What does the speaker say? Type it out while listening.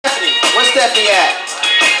Stephanie at?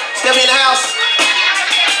 Stephanie in the house?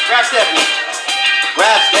 Grab Stephanie.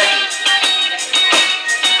 Grab Stephanie.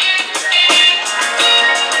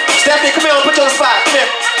 Stephanie, come here, I'll put you on the spot. Come here.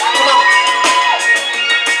 Come on.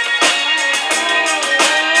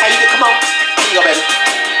 How you doing? Come on. Here you go, baby.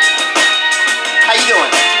 How you doing?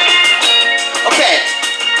 Okay.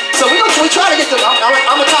 So we try to get the. I'm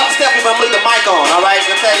gonna talk to Stephanie, but I'm gonna leave the mic on, alright?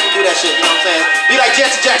 Okay, you can do that shit, you know what I'm saying? Be like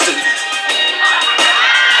Jesse Jackson.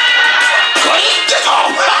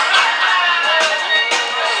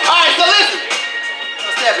 Alright, so listen. So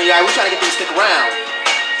Stephanie, alright, we're trying to get them to stick around.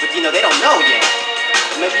 But you know, they don't know yet.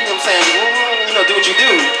 Maybe, you know what I'm saying, you know, do what you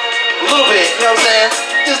do. A little bit, you know what I'm saying?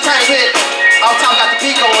 Just a tiny bit. Off top got the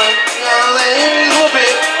beat going, you know what I'm saying? A little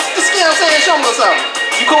bit. Just, you know what I'm saying, show them a little something.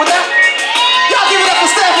 You cool with that? Y'all give it up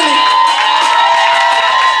for Stephanie.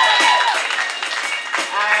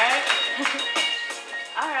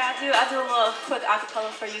 I'll do a little quick acapella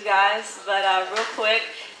for you guys, but real quick,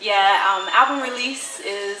 yeah, album release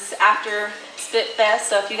is after Spitfest,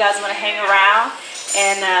 so if you guys want to hang around,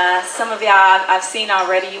 and some of y'all I've seen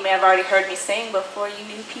already, you may have already heard me sing, but for you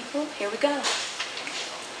new people, here we go.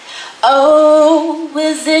 Oh,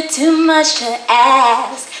 is it too much to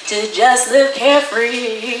ask to just live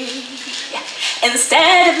carefree?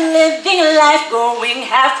 Instead of living life going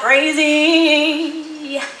half crazy,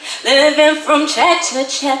 living from check to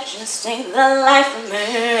check just ain't the life for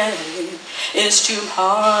me. It's too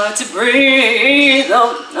hard to breathe.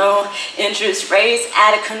 Oh no, interest rates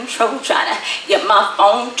out of control. Trying to get my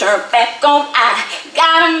phone turned back on. I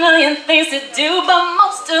got a million things to do, but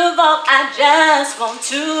most of all I just want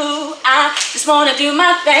to do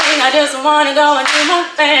my thing. I just want to go and do my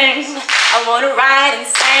thing. I want to ride and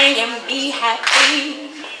sing and be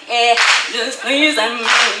happy. Yeah, just please let me.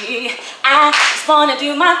 I just wanna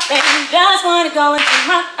do my thing, just wanna go and do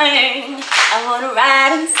my thing. I wanna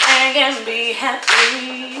ride and sing and be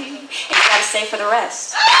happy. And you gotta stay for the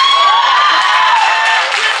rest.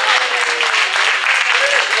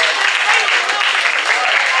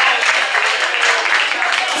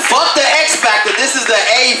 Fuck the X Factor, this is the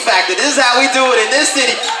A Factor. This is how we do it in this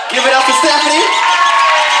city. Give it up for Stephanie.